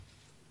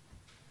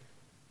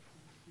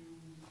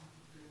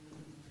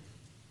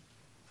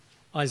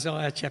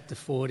Isaiah chapter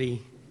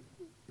 40,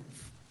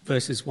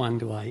 verses 1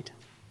 to 8.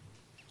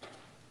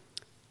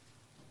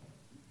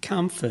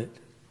 Comfort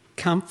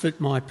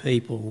my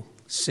people,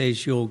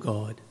 says your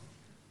God.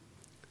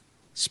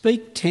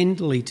 Speak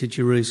tenderly to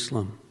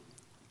Jerusalem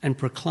and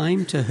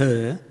proclaim to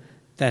her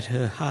that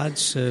her hard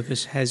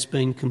service has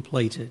been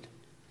completed,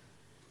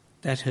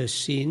 that her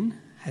sin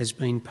has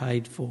been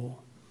paid for,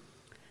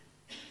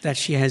 that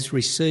she has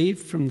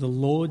received from the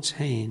Lord's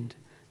hand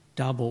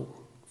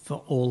double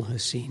for all her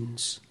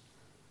sins.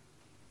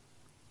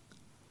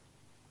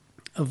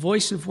 A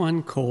voice of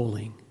one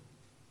calling,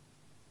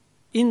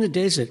 in the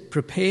desert,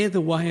 prepare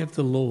the way of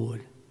the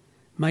Lord.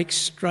 Make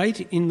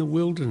straight in the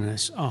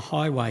wilderness a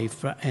highway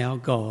for our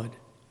God.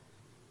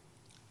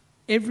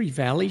 Every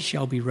valley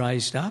shall be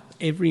raised up,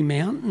 every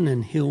mountain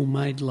and hill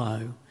made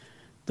low.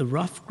 The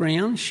rough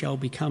ground shall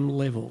become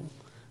level,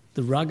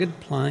 the rugged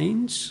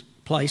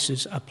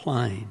places are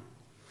plain.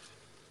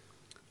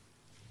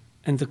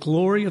 And the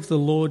glory of the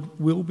Lord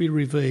will be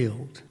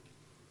revealed,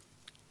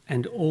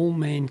 and all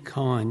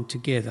mankind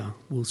together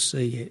will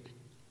see it.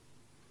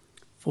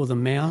 For the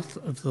mouth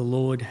of the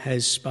Lord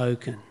has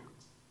spoken.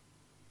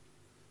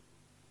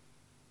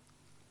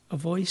 A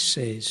voice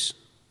says,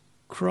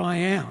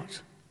 cry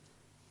out.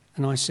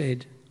 And I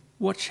said,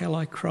 what shall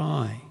I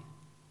cry?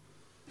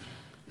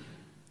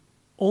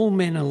 All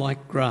men are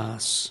like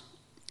grass,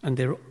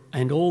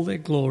 and all their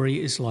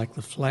glory is like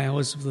the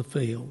flowers of the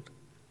field.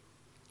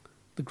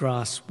 The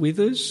grass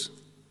withers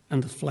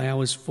and the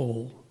flowers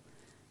fall,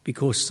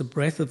 because the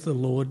breath of the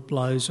Lord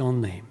blows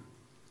on them.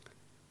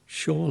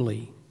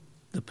 Surely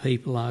the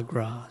people are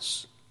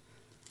grass.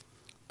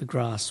 The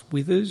grass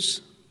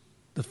withers,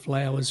 the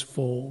flowers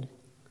fall,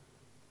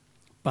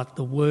 but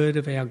the word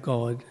of our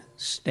God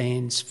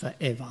stands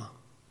forever.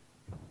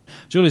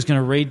 Julie's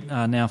going to read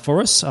now for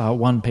us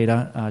 1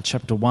 Peter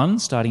chapter 1,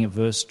 starting at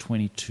verse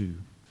 22.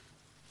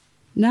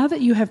 Now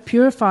that you have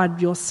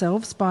purified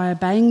yourselves by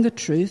obeying the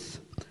truth,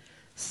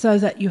 so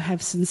that you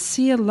have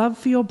sincere love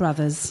for your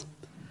brothers,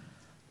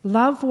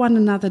 love one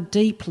another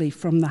deeply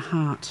from the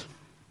heart.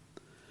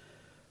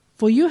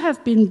 For you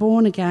have been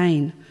born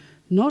again,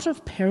 not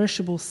of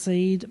perishable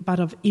seed, but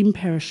of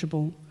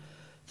imperishable,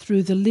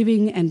 through the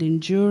living and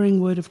enduring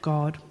word of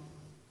God.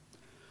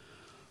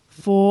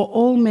 For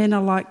all men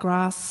are like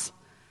grass,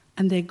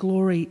 and their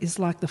glory is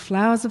like the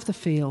flowers of the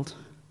field.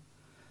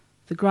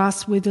 The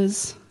grass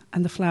withers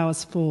and the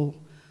flowers fall,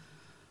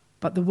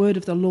 but the word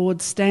of the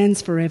Lord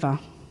stands forever.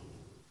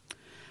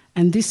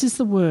 And this is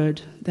the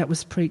word that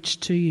was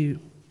preached to you.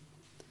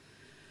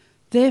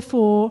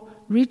 Therefore,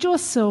 rid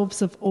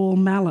yourselves of all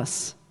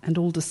malice and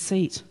all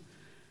deceit,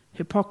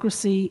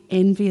 hypocrisy,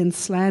 envy, and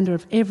slander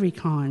of every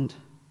kind.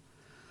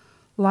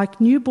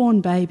 Like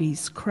newborn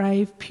babies,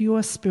 crave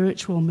pure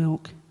spiritual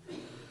milk,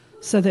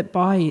 so that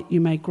by it you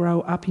may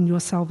grow up in your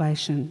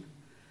salvation,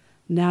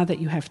 now that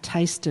you have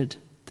tasted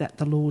that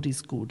the Lord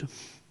is good.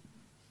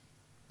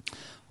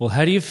 Well,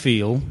 how do you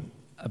feel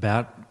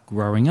about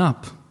growing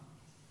up?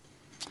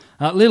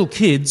 Little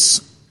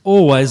kids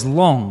always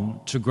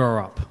long to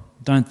grow up,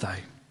 don't they?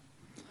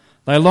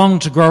 They long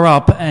to grow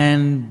up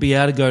and be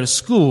able to go to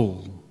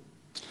school.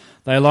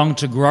 They long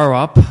to grow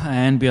up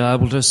and be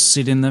able to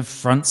sit in the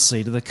front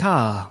seat of the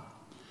car.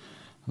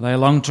 They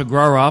long to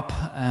grow up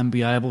and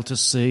be able to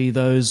see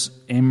those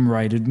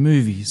M-rated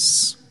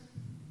movies.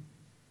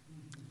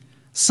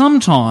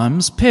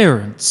 Sometimes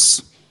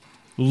parents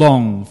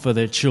long for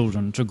their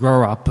children to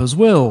grow up as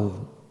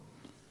well.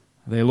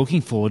 They're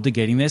looking forward to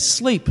getting their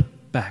sleep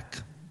back,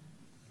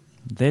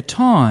 their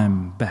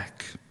time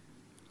back.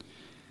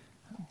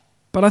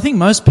 But I think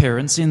most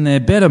parents, in their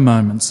better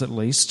moments at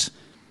least,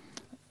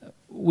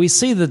 we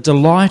see the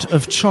delight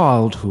of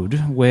childhood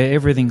where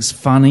everything's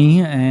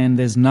funny and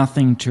there's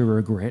nothing to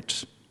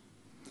regret.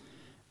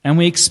 And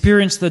we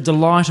experience the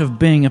delight of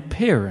being a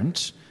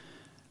parent,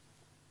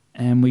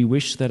 and we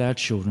wish that our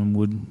children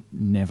would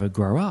never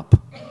grow up.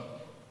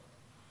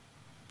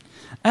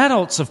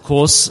 Adults, of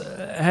course,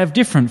 have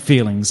different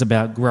feelings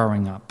about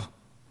growing up.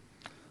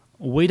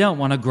 We don't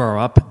want to grow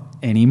up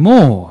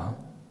anymore,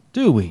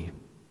 do we?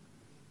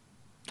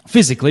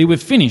 Physically,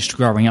 we've finished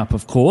growing up,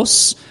 of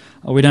course.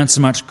 We don't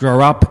so much grow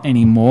up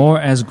anymore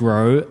as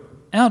grow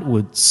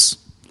outwards.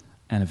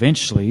 And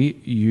eventually,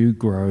 you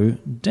grow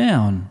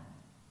down.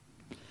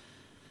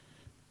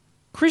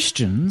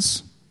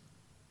 Christians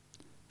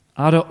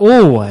are to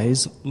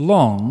always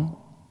long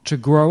to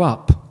grow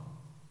up.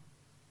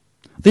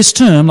 This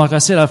term, like I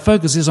said, our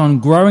focus is on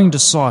growing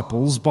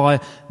disciples by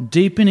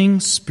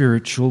deepening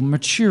spiritual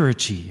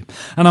maturity.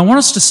 And I want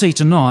us to see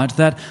tonight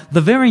that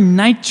the very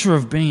nature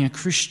of being a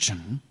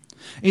Christian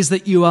is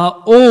that you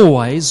are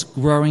always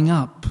growing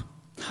up.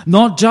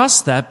 Not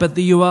just that, but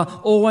that you are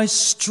always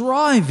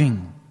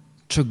striving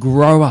to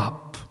grow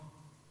up,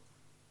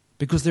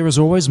 because there is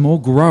always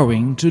more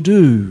growing to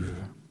do.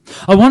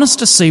 I want us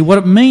to see what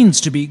it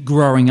means to be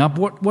growing up,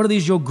 what it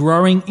is you're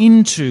growing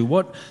into,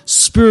 what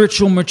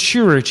spiritual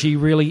maturity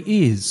really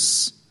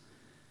is,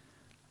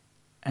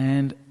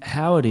 and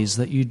how it is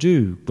that you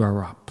do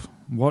grow up,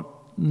 what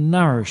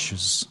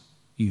nourishes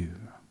you.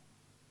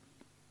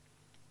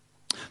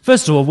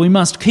 First of all, we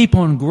must keep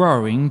on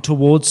growing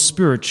towards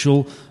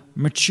spiritual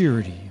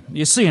maturity.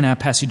 You see in our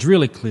passage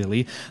really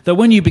clearly that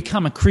when you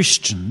become a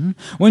Christian,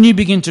 when you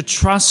begin to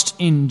trust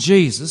in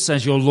Jesus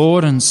as your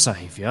Lord and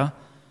Saviour,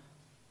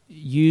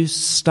 you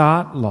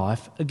start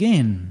life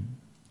again.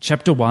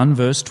 Chapter 1,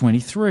 verse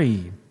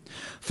 23.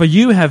 For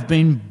you have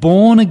been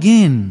born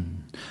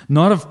again,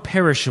 not of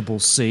perishable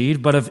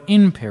seed, but of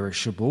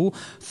imperishable,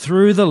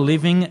 through the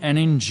living and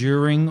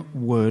enduring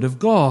Word of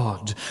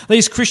God.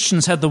 These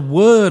Christians had the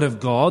Word of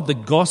God, the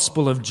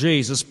gospel of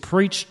Jesus,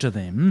 preached to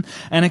them,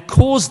 and it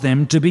caused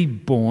them to be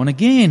born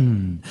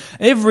again.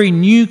 Every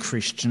new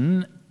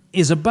Christian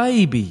is a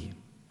baby.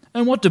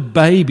 And what do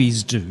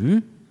babies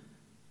do?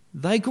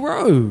 They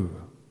grow.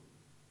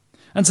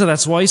 And so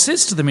that's why he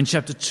says to them in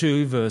chapter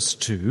 2, verse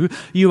 2,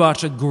 you are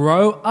to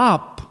grow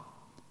up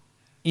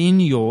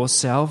in your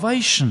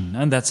salvation.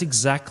 And that's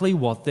exactly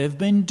what they've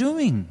been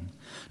doing.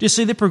 Do you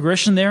see the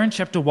progression there in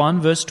chapter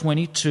 1, verse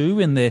 22,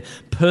 in their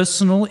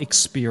personal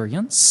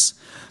experience?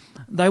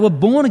 They were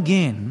born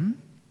again,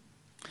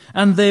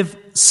 and they've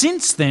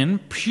since then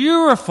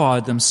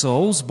purified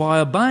themselves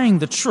by obeying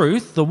the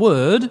truth, the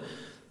word,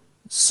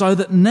 so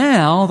that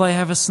now they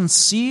have a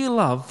sincere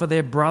love for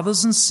their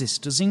brothers and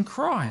sisters in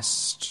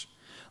Christ.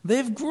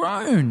 They've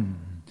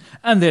grown,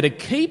 and they're to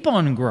keep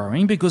on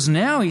growing, because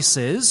now he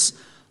says,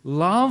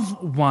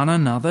 love one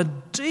another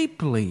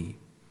deeply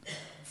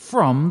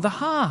from the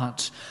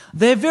heart.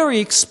 Their very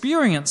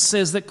experience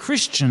says that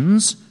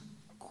Christians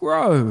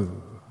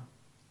grow.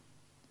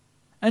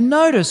 And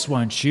notice,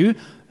 won't you,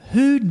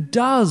 who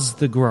does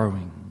the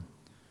growing?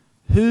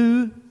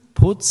 Who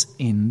puts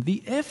in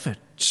the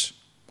effort?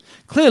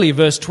 Clearly,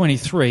 verse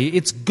 23,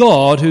 it's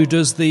God who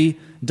does the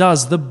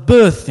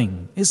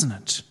birthing, isn't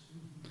it?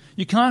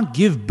 You can't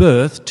give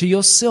birth to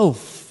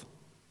yourself.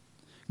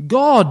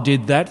 God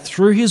did that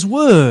through his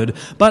word,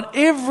 but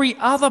every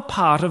other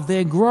part of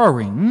their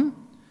growing,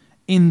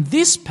 in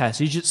this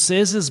passage it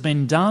says, has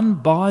been done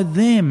by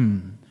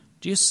them.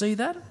 Do you see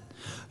that?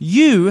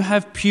 You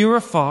have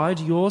purified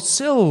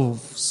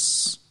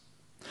yourselves.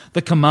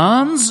 The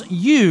commands,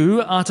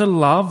 you are to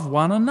love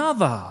one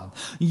another.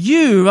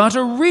 You are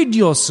to rid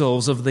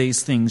yourselves of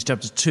these things,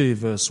 chapter 2,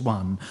 verse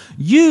 1.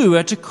 You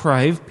are to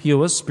crave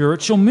pure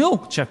spiritual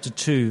milk, chapter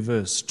 2,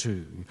 verse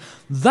 2.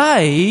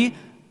 They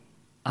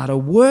are to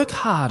work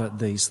hard at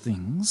these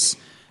things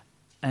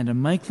and to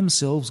make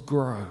themselves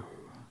grow.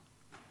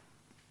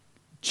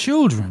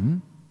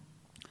 Children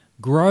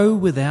grow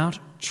without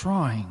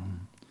trying.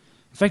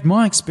 In fact,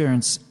 my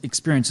experience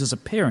as a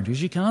parent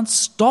is you can't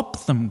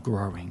stop them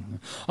growing.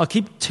 I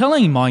keep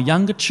telling my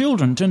younger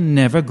children to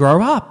never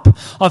grow up.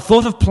 I've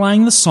thought of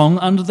playing the song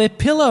under their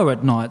pillow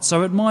at night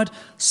so it might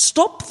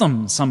stop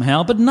them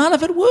somehow, but none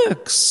of it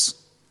works.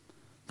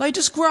 They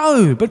just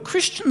grow, but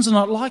Christians are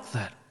not like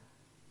that.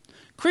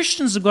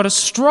 Christians have got to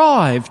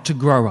strive to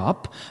grow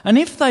up, and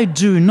if they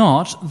do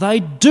not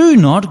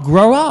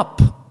grow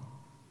up.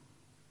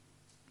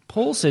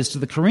 Paul says to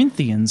the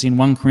Corinthians in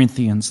 1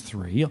 Corinthians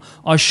 3,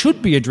 I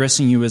should be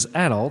addressing you as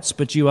adults,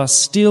 but you are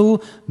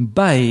still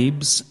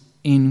babes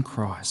in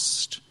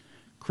Christ.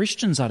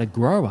 Christians are to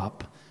grow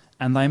up,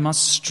 and they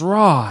must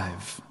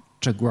strive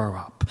to grow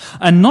up.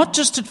 And not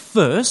just at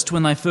first,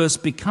 when they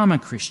first become a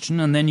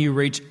Christian, and then you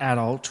reach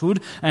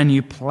adulthood and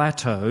you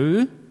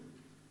plateau.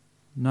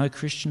 No,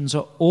 Christians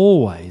are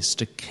always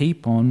to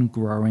keep on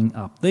growing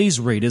up.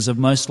 These readers have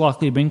most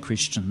likely been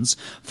Christians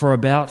for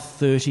about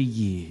 30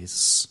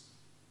 years.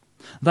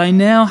 They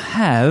now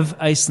have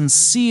a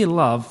sincere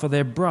love for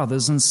their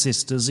brothers and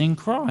sisters in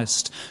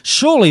Christ.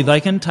 Surely they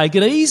can take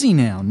it easy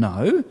now.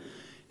 No.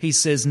 He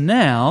says,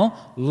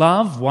 now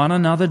love one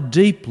another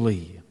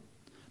deeply.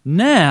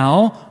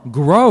 Now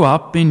grow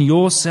up in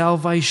your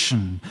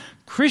salvation.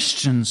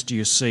 Christians, do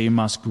you see,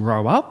 must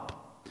grow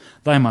up.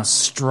 They must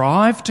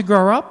strive to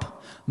grow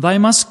up. They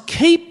must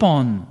keep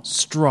on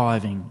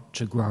striving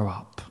to grow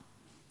up.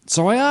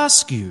 So I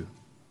ask you,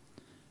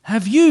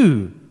 have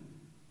you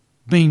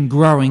been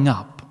growing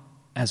up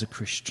as a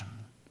Christian?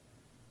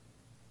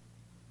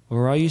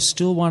 Or are you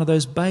still one of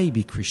those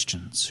baby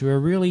Christians who are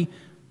really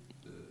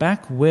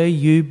back where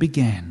you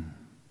began?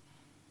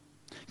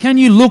 Can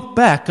you look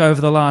back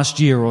over the last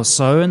year or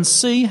so and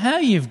see how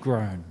you've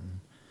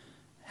grown,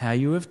 how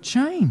you have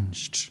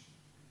changed?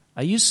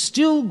 Are you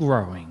still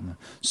growing,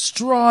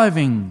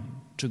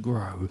 striving to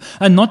grow?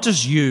 And not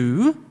just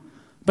you,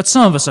 but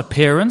some of us are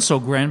parents or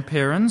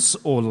grandparents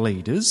or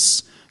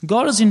leaders.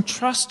 God has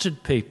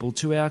entrusted people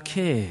to our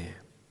care.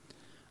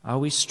 Are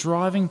we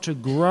striving to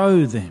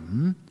grow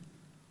them,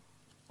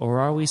 or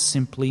are we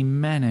simply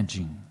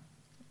managing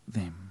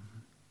them?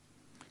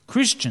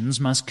 Christians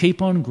must keep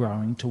on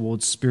growing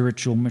towards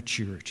spiritual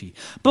maturity.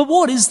 But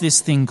what is this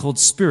thing called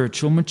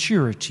spiritual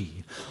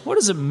maturity? What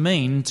does it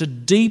mean to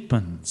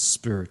deepen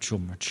spiritual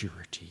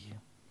maturity?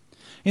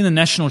 In the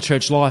National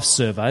Church Life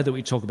Survey that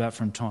we talk about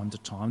from time to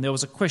time, there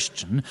was a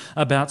question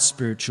about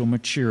spiritual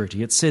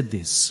maturity. It said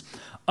this: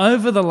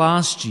 over the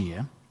last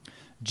year,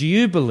 do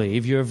you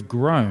believe you have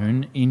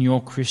grown in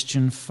your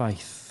Christian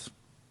faith?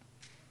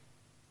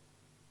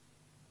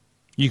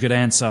 You could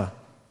answer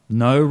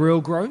No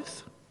real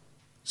growth?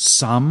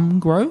 Some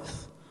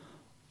growth?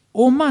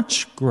 Or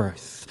much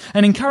growth?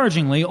 And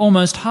encouragingly,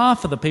 almost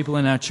half of the people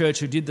in our church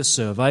who did the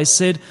survey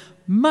said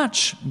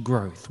much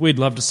growth. We'd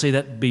love to see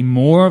that be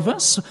more of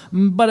us,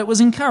 but it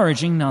was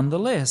encouraging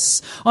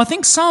nonetheless. I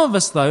think some of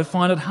us, though,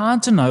 find it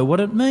hard to know what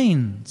it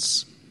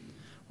means.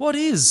 What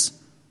is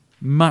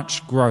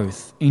much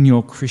growth in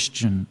your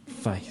Christian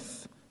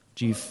faith?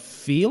 Do you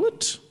feel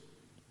it?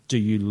 Do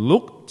you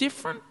look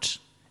different?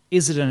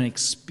 Is it an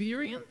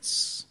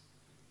experience?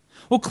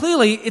 Well,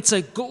 clearly it's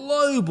a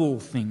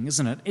global thing,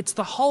 isn't it? It's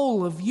the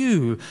whole of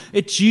you.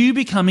 It's you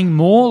becoming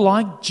more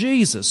like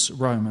Jesus,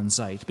 Romans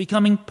 8,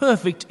 becoming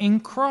perfect in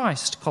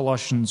Christ,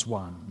 Colossians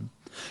 1.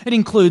 It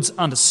includes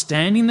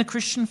understanding the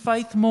Christian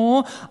faith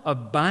more,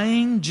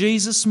 obeying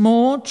Jesus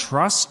more,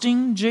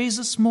 trusting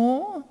Jesus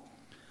more.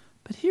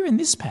 But here in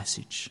this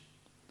passage,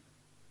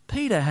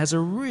 Peter has a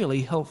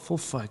really helpful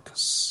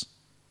focus.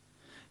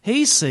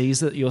 He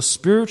sees that your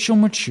spiritual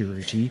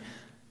maturity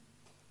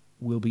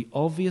will be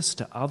obvious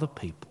to other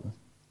people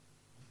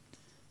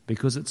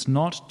because it's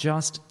not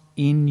just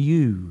in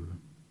you.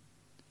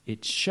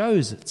 It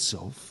shows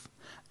itself,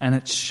 and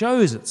it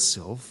shows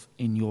itself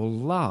in your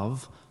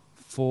love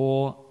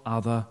for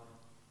other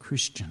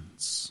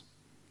Christians.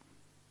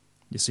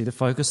 You see the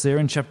focus there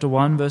in chapter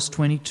 1, verse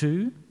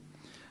 22?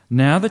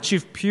 Now that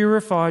you've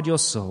purified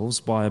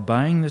yourselves by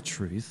obeying the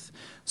truth,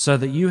 so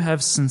that you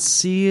have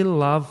sincere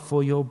love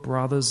for your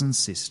brothers and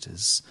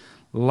sisters,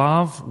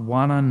 love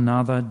one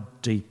another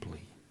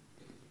deeply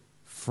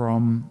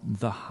from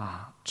the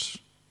heart.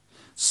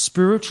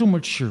 Spiritual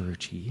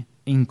maturity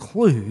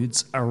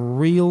includes a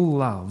real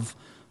love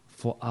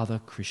for other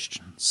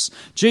Christians.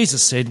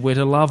 Jesus said we're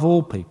to love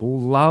all people,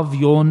 love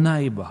your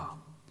neighbour.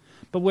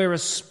 But we're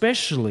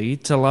especially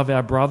to love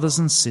our brothers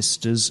and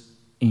sisters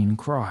in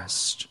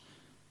Christ.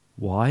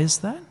 Why is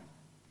that?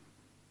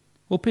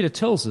 Well, Peter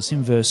tells us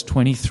in verse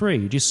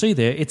 23. Do you see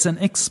there? It's an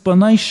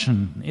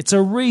explanation. It's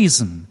a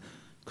reason.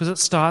 Because it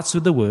starts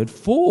with the word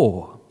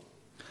for.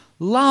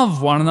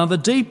 Love one another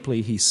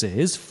deeply, he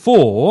says,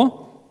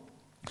 for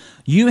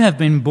you have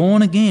been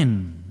born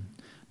again,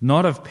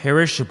 not of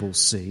perishable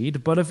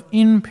seed, but of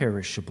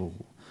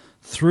imperishable,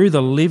 through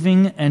the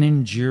living and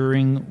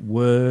enduring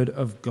word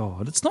of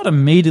God. It's not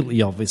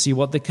immediately obvious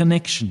what the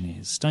connection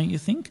is, don't you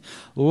think?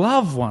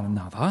 Love one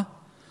another,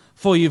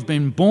 for you've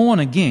been born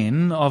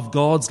again of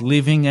God's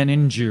living and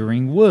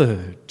enduring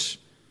word.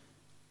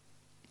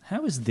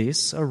 How is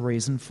this a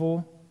reason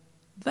for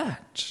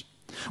that?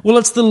 Well,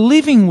 it's the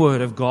living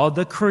word of God,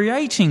 the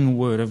creating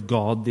word of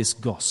God, this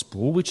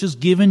gospel, which has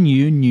given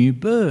you new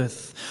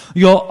birth.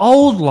 Your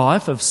old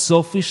life of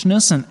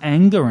selfishness and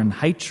anger and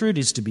hatred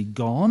is to be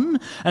gone,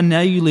 and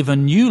now you live a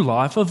new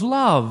life of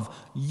love.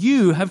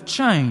 You have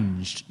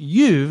changed.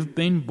 You've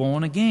been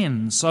born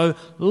again. So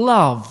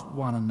love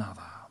one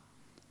another.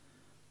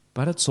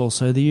 But it's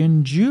also the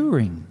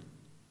enduring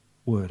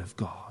word of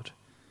God.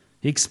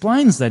 He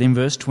explains that in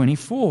verse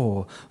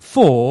 24.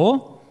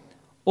 For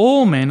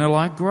all men are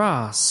like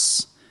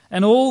grass,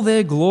 and all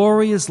their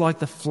glory is like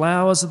the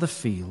flowers of the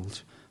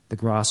field. The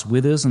grass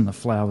withers and the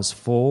flowers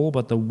fall,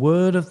 but the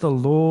word of the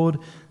Lord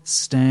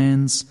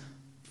stands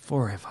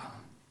forever.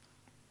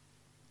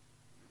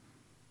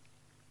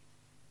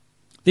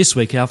 This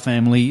week our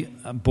family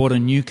bought a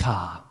new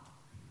car.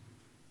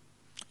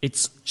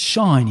 It's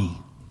shiny,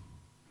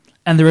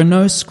 and there are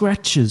no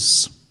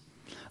scratches.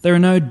 There are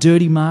no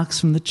dirty marks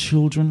from the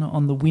children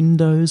on the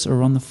windows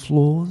or on the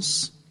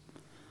floors.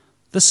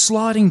 The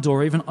sliding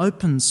door even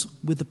opens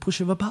with the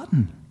push of a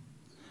button,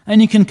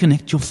 and you can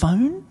connect your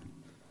phone.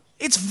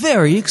 It's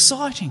very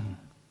exciting.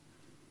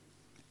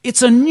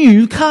 It's a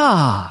new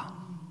car.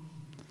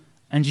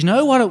 And you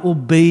know what it will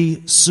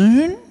be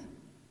soon?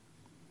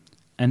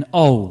 An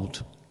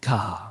old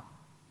car.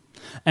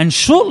 And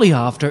shortly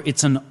after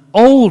it's an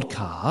old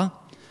car,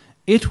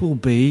 it will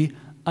be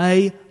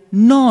a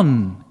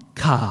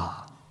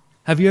non-car.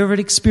 Have you ever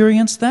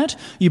experienced that?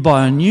 You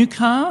buy a new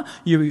car,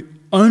 you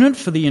own it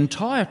for the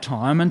entire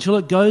time until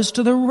it goes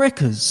to the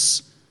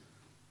wreckers,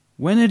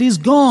 when it is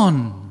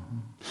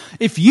gone.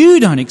 If you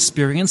don't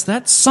experience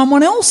that,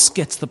 someone else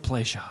gets the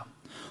pleasure.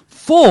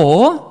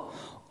 For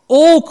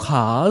all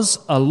cars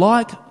are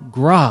like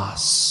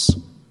grass.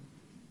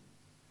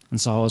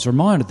 And so I was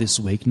reminded this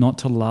week not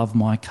to love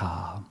my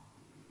car.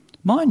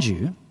 Mind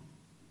you,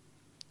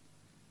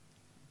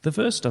 the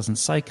verse doesn't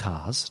say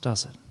cars,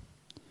 does it?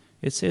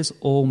 It says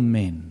all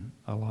men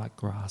are like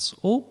grass.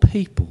 All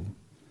people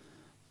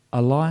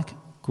are like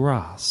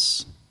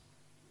grass.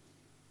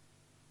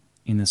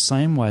 In the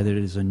same way that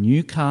it is a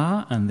new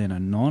car and then a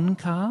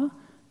non-car,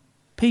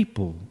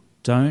 people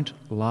don't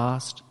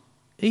last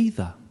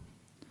either.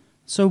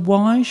 So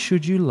why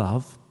should you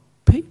love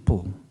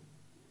people?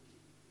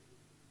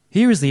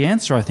 Here is the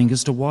answer, I think,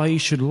 as to why you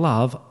should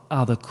love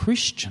other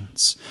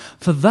Christians.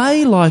 For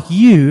they, like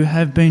you,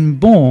 have been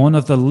born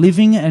of the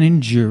living and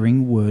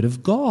enduring Word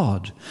of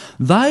God.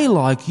 They,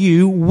 like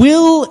you,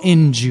 will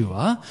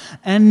endure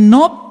and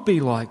not be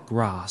like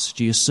grass,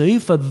 do you see?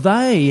 For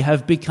they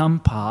have become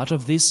part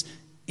of this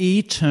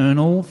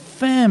eternal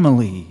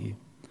family.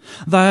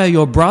 They are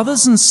your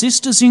brothers and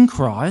sisters in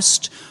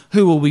Christ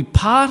who will be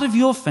part of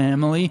your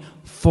family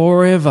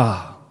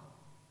forever.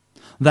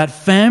 That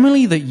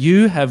family that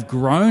you have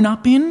grown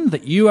up in,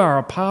 that you are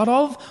a part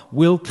of,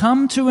 will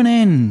come to an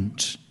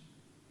end.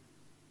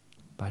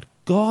 But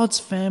God's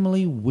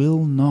family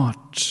will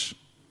not.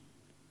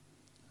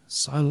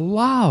 So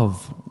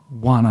love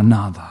one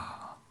another.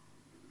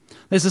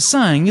 There's a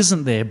saying,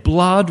 isn't there?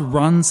 Blood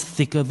runs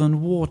thicker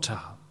than water.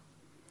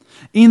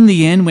 In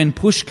the end, when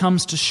push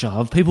comes to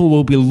shove, people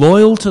will be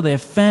loyal to their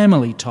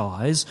family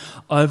ties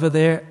over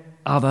their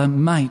other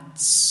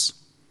mates.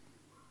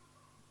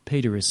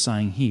 Peter is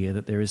saying here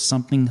that there is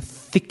something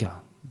thicker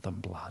than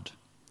blood.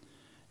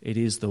 It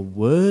is the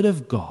Word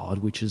of God,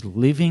 which is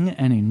living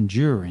and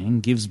enduring,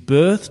 gives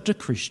birth to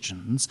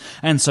Christians,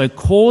 and so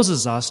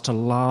causes us to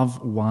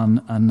love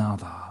one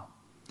another.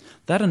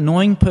 That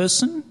annoying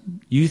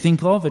person you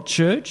think of at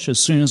church, as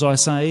soon as I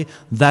say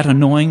that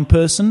annoying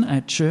person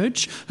at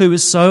church, who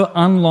is so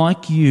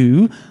unlike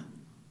you,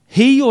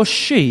 he or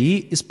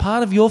she is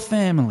part of your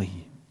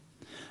family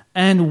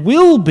and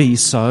will be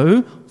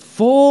so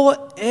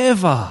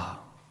forever.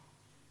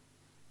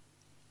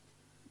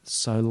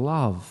 So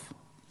love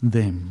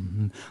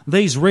them.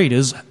 These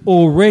readers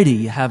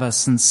already have a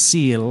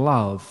sincere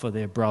love for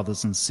their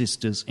brothers and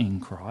sisters in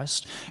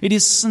Christ. It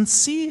is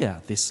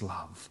sincere, this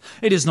love.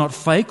 It is not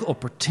fake or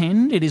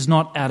pretend. It is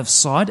not out of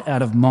sight,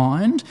 out of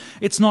mind.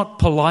 It's not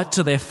polite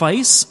to their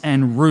face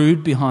and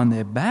rude behind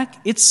their back.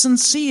 It's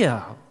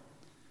sincere.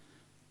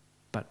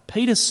 But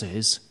Peter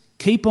says,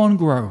 keep on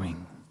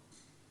growing.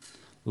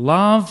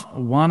 Love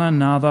one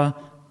another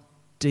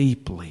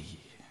deeply.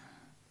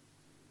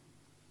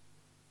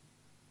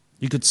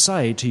 You could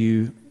say to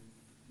you,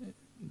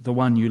 the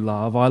one you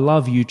love, I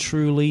love you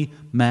truly,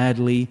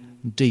 madly,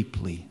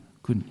 deeply,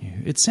 couldn't you?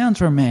 It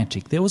sounds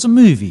romantic. There was a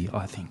movie,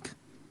 I think.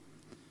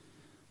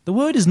 The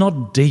word is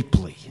not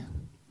deeply.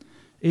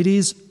 It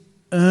is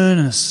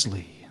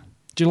earnestly.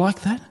 Do you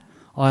like that?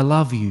 I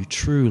love you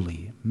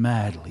truly,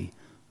 madly,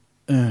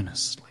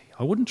 earnestly.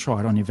 I wouldn't try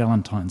it on your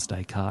Valentine's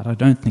Day card. I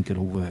don't think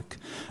it'll work.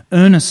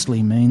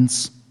 Earnestly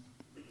means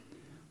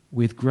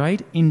with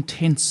great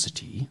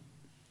intensity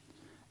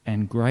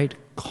and great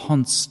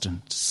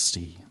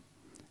constancy.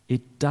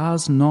 It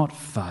does not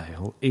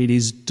fail. It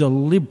is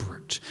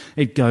deliberate.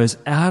 It goes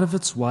out of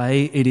its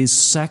way. It is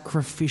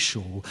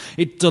sacrificial.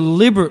 It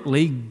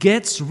deliberately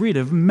gets rid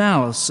of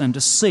malice and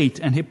deceit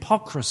and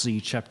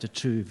hypocrisy, chapter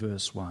 2,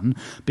 verse 1,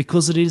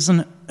 because it is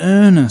an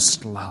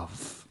earnest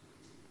love.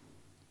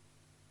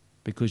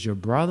 Because your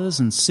brothers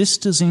and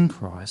sisters in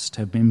Christ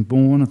have been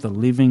born of the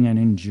living and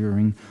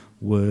enduring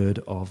Word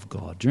of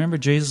God. Do you remember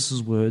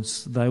Jesus'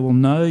 words? They will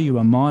know you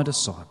are my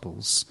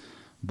disciples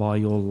by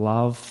your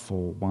love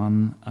for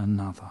one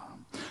another.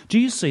 Do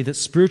you see that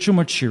spiritual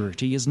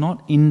maturity is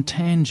not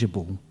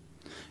intangible?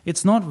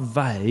 It's not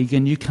vague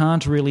and you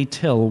can't really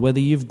tell whether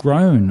you've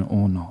grown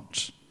or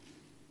not.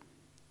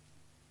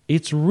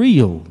 It's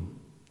real.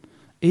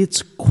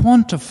 It's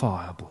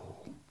quantifiable.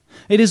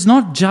 It is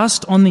not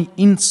just on the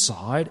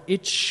inside,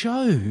 it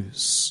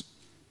shows.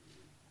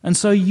 And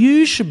so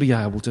you should be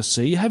able to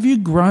see, have you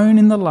grown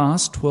in the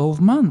last 12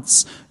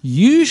 months?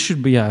 You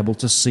should be able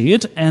to see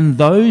it, and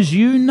those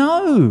you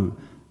know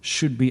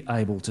should be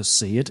able to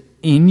see it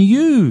in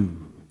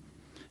you.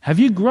 Have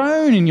you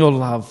grown in your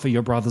love for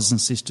your brothers and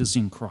sisters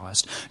in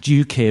Christ? Do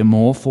you care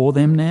more for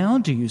them now?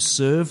 Do you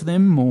serve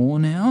them more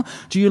now?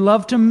 Do you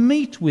love to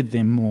meet with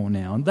them more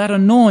now? That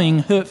annoying,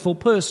 hurtful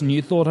person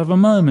you thought of a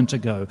moment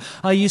ago,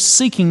 are you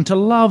seeking to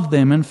love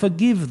them and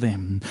forgive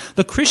them?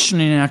 The Christian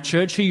in our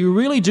church who you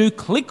really do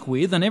click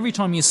with, and every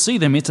time you see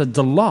them it's a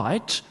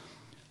delight,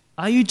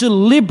 are you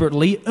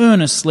deliberately,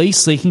 earnestly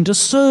seeking to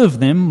serve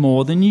them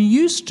more than you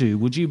used to?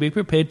 Would you be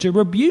prepared to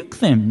rebuke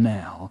them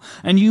now?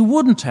 And you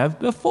wouldn't have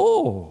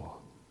before.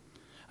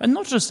 And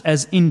not just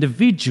as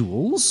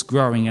individuals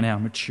growing in our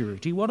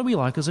maturity, what are we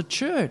like as a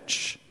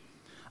church?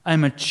 A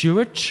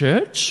mature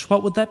church,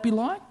 what would that be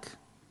like?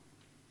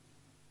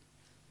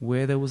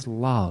 Where there was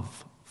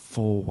love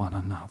for one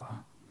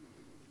another.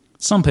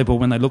 Some people,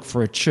 when they look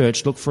for a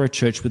church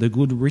with a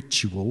good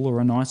ritual or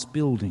a nice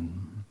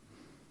building.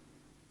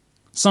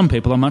 Some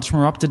people are much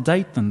more up to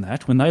date than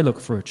that. When they look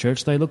for a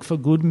church, they look for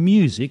good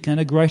music and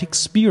a great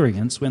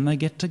experience when they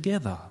get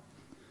together.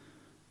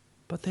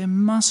 But there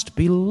must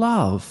be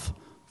love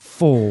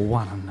for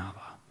one another.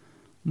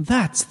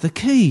 That's the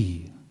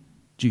key,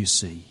 do you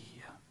see?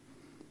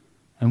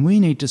 And we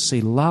need to see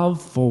love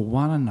for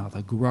one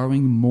another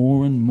growing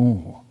more and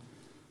more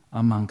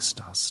amongst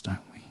us, don't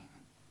we?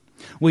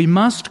 We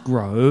must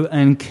grow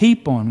and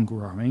keep on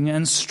growing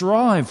and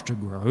strive to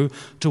grow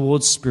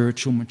towards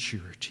spiritual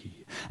maturity.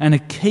 And a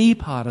key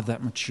part of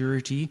that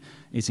maturity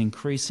is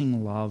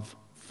increasing love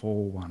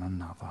for one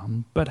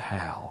another. But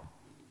how?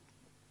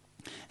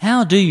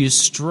 How do you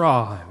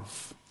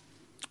strive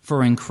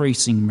for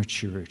increasing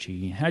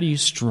maturity? How do you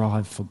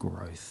strive for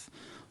growth?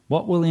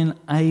 What will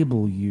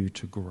enable you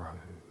to grow?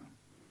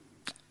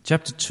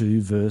 Chapter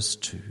 2, verse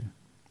 2.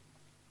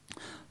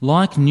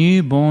 Like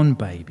newborn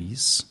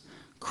babies,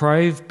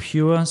 crave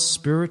pure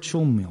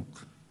spiritual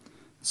milk,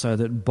 so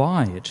that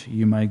by it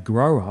you may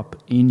grow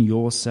up in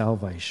your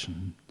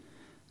salvation,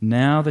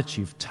 now that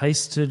you've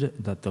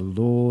tasted that the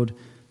Lord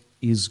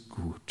is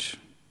good.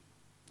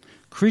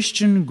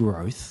 Christian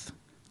growth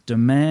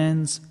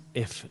demands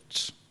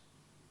effort.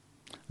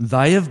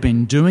 They have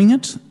been doing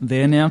it,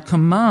 they're now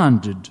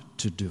commanded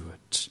to do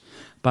it.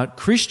 But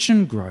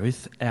Christian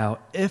growth, our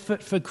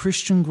effort for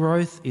Christian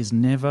growth is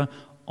never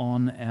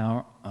on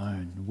our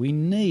own. We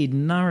need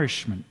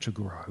nourishment to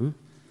grow,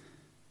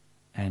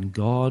 and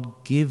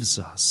God gives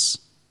us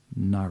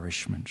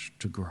nourishment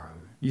to grow.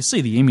 You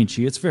see the image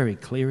here, it's very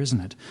clear, isn't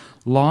it?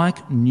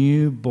 Like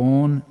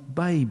newborn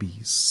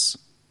babies.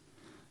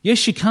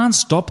 Yes, you can't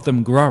stop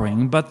them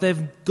growing, but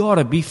they've got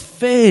to be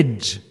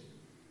fed.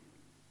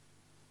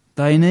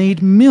 They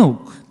need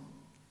milk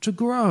to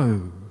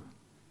grow.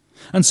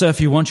 And so if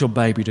you want your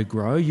baby to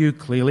grow, you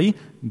clearly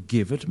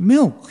give it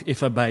milk.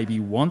 If a baby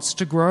wants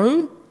to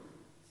grow,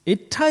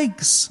 it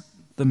takes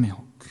the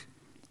milk.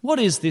 What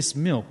is this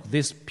milk,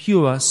 this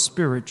pure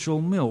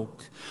spiritual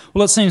milk?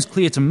 Well, it seems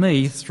clear to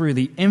me through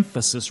the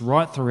emphasis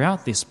right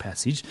throughout this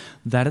passage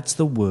that it's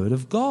the Word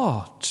of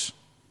God.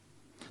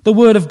 The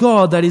Word of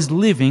God that is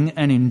living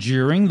and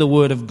enduring, the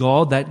Word of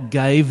God that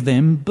gave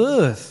them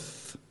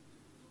birth.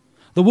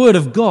 The Word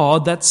of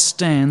God that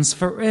stands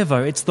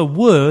forever. It's the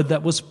Word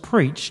that was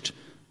preached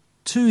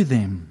to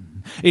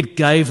them. It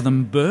gave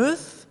them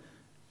birth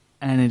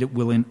and it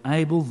will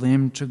enable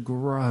them to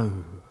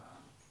grow.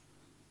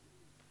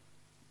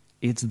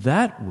 It's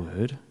that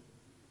Word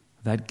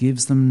that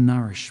gives them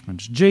nourishment.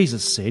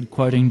 Jesus said,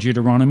 quoting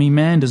Deuteronomy,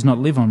 "Man does not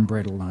live on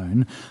bread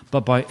alone,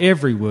 but by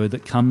every word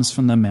that comes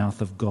from the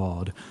mouth of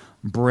God."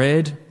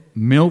 Bread,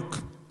 milk,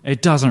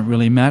 it doesn't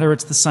really matter.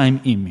 It's the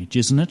same image,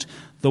 isn't it?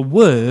 The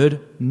Word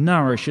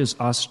nourishes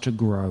us to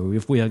grow.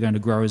 If we are going to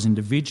grow as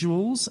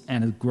individuals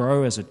and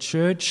grow as a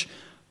church,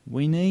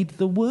 we need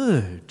the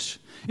Word.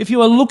 If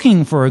you are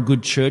looking for a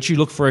good church, you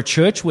look for a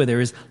church where there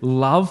is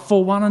love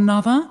for one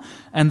another,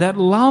 and that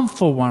love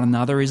for one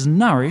another is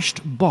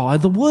nourished by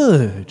the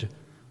Word.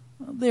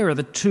 There are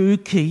the two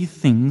key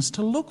things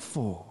to look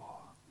for.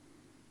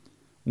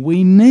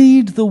 We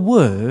need the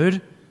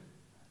Word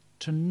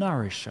to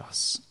nourish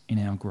us in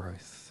our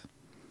growth.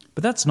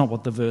 But that's not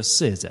what the verse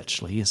says,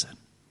 actually, is it?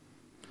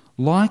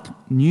 Like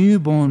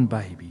newborn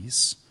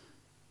babies,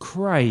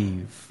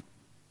 crave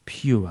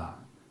pure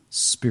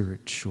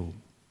spiritual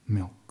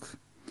milk.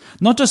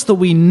 Not just that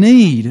we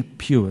need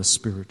pure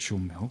spiritual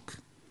milk,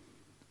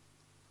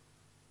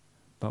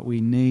 but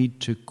we need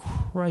to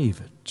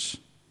crave it.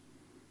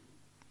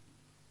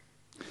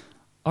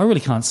 I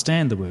really can't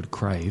stand the word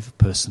crave,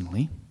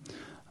 personally.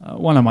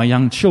 One of my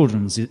young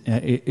children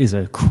is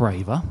a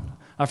craver.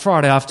 A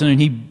Friday afternoon,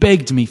 he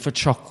begged me for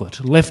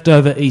chocolate,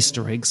 leftover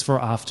Easter eggs for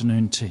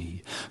afternoon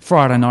tea.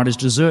 Friday night is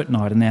dessert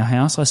night in our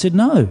house. I said,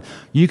 no,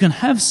 you can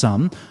have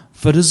some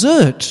for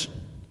dessert.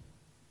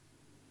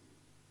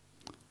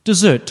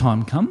 Dessert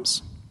time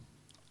comes.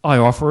 I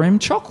offer him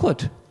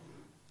chocolate,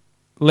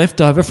 left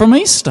over from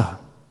Easter.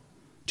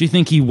 Do you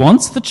think he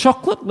wants the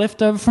chocolate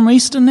left over from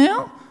Easter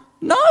now?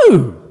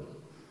 No.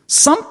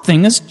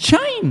 Something has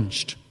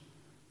changed.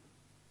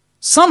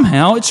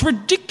 Somehow it's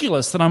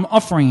ridiculous that I'm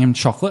offering him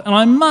chocolate and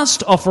I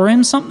must offer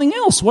him something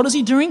else. What is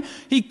he doing?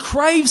 He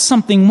craves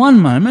something one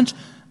moment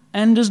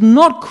and does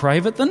not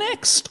crave it the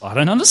next. I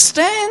don't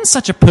understand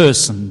such a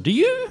person. Do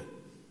you?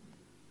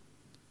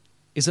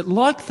 Is it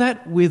like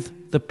that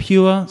with the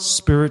pure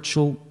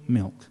spiritual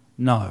milk?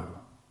 No.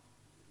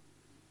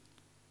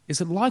 Is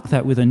it like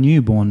that with a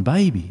newborn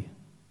baby?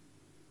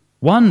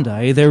 One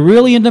day they're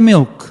really into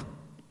milk.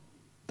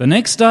 The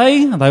next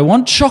day they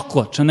want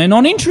chocolate and they're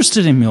not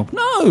interested in milk.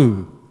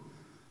 No.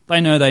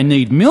 They know they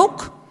need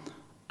milk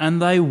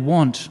and they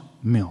want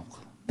milk.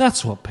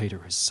 That's what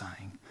Peter is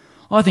saying.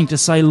 I think to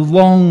say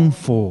long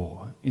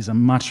for is a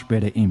much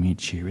better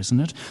image here, isn't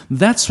it?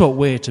 That's what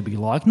we're to be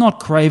like, not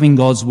craving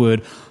God's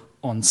word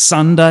on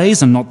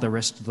Sundays and not the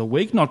rest of the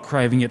week, not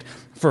craving it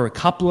for a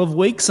couple of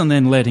weeks and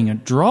then letting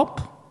it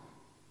drop.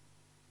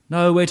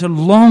 No, we're to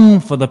long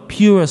for the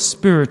pure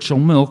spiritual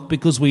milk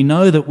because we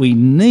know that we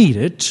need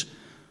it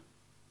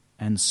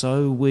and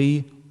so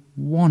we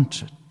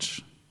want it.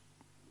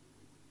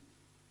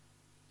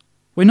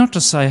 We're not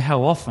to say,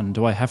 how often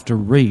do I have to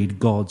read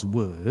God's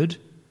word?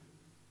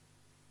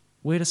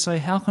 We're to say,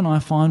 how can I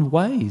find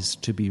ways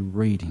to be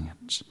reading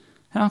it?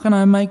 How can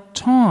I make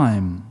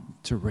time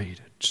to read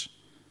it?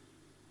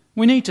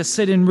 We need to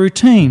set in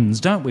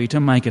routines, don't we, to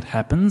make it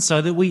happen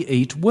so that we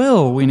eat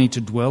well. We need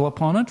to dwell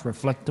upon it,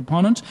 reflect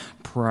upon it,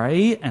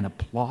 pray and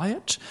apply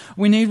it.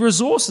 We need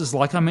resources,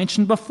 like I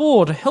mentioned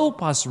before, to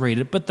help us read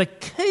it. But the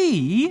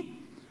key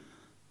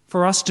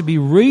for us to be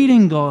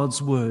reading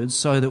God's word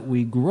so that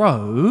we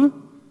grow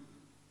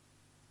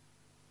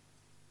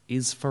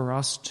is for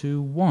us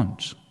to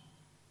want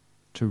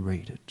to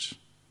read it.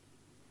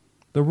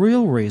 The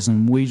real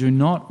reason we do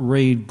not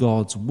read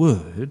God's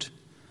word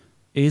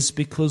is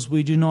because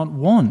we do not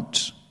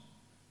want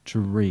to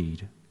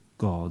read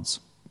God's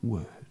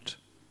word.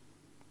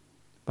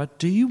 But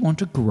do you want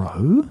to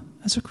grow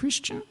as a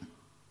Christian?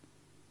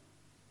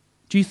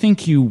 Do you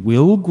think you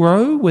will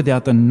grow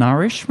without the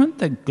nourishment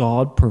that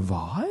God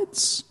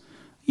provides?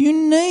 You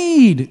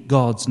need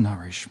God's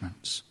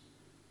nourishment.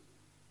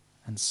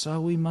 And so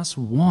we must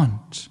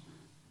want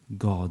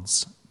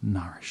God's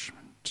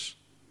nourishment.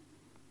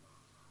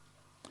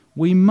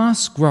 We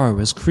must grow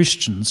as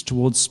Christians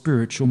towards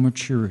spiritual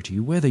maturity,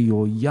 whether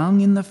you're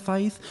young in the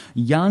faith,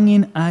 young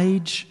in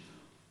age,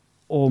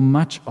 or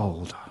much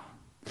older.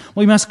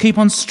 We must keep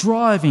on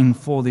striving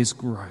for this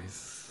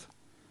growth,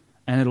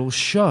 and it'll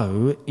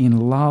show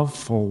in love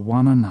for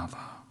one another.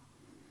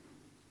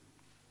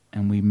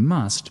 And we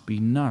must be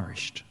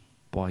nourished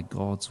by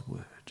God's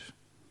word.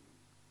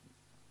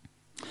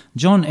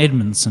 John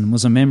Edmondson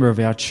was a member of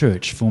our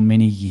church for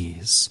many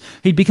years.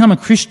 He'd become a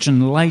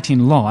Christian late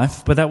in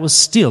life, but that was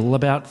still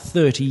about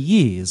 30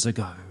 years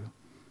ago.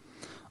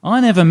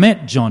 I never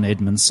met John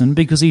Edmondson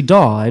because he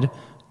died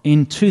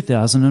in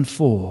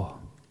 2004.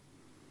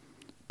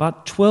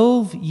 But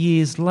 12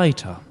 years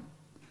later,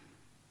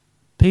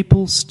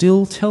 people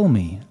still tell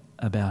me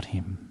about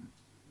him.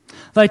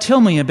 They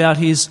tell me about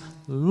his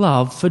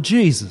love for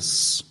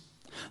Jesus.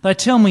 They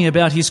tell me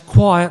about his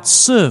quiet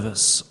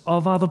service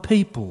of other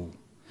people.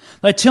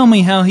 They tell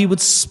me how he would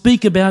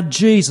speak about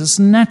Jesus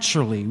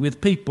naturally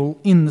with people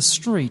in the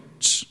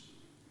street.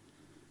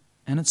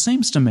 And it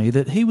seems to me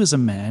that he was a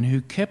man who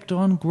kept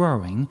on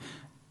growing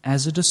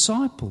as a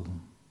disciple.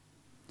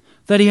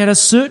 That he had a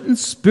certain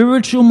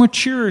spiritual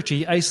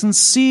maturity, a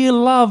sincere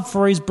love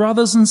for his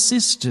brothers and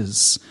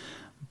sisters,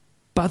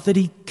 but that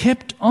he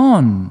kept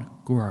on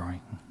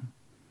growing.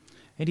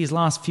 In his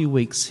last few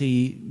weeks,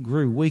 he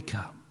grew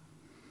weaker.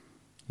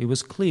 It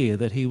was clear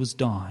that he was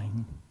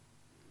dying.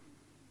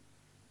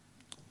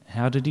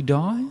 How did he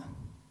die?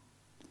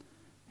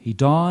 He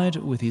died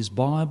with his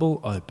Bible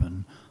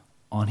open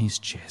on his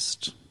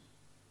chest.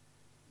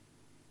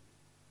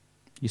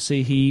 You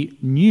see, he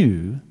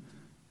knew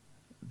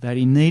that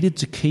he needed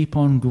to keep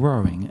on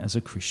growing as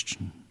a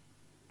Christian.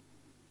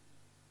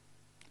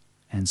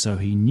 And so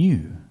he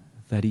knew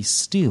that he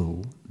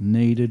still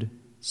needed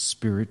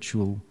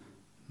spiritual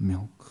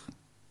milk.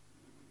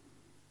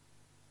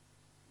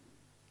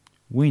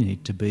 We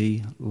need to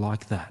be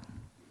like that,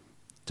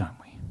 don't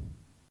we?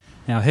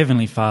 Our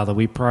Heavenly Father,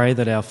 we pray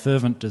that our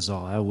fervent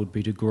desire would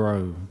be to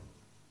grow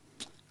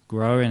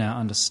in our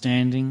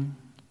understanding,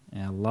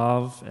 our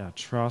love, our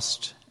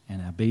trust,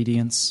 and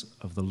obedience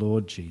of the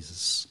Lord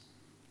Jesus.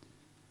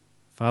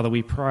 Father,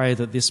 we pray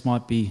that this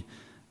might be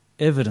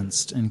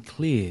evidenced and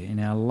clear in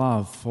our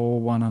love for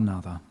one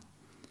another,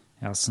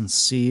 our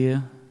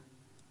sincere,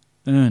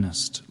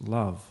 earnest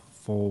love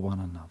for one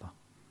another.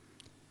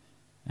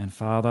 And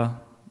Father,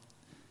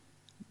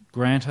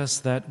 grant us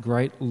that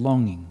great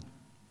longing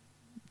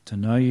to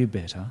know you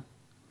better,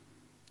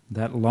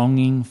 that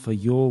longing for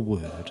your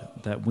word,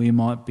 that we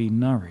might be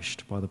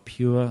nourished by the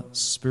pure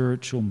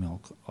spiritual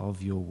milk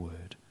of your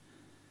word.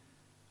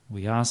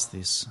 We ask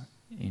this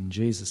in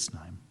Jesus'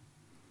 name.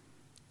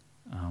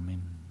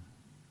 Amen.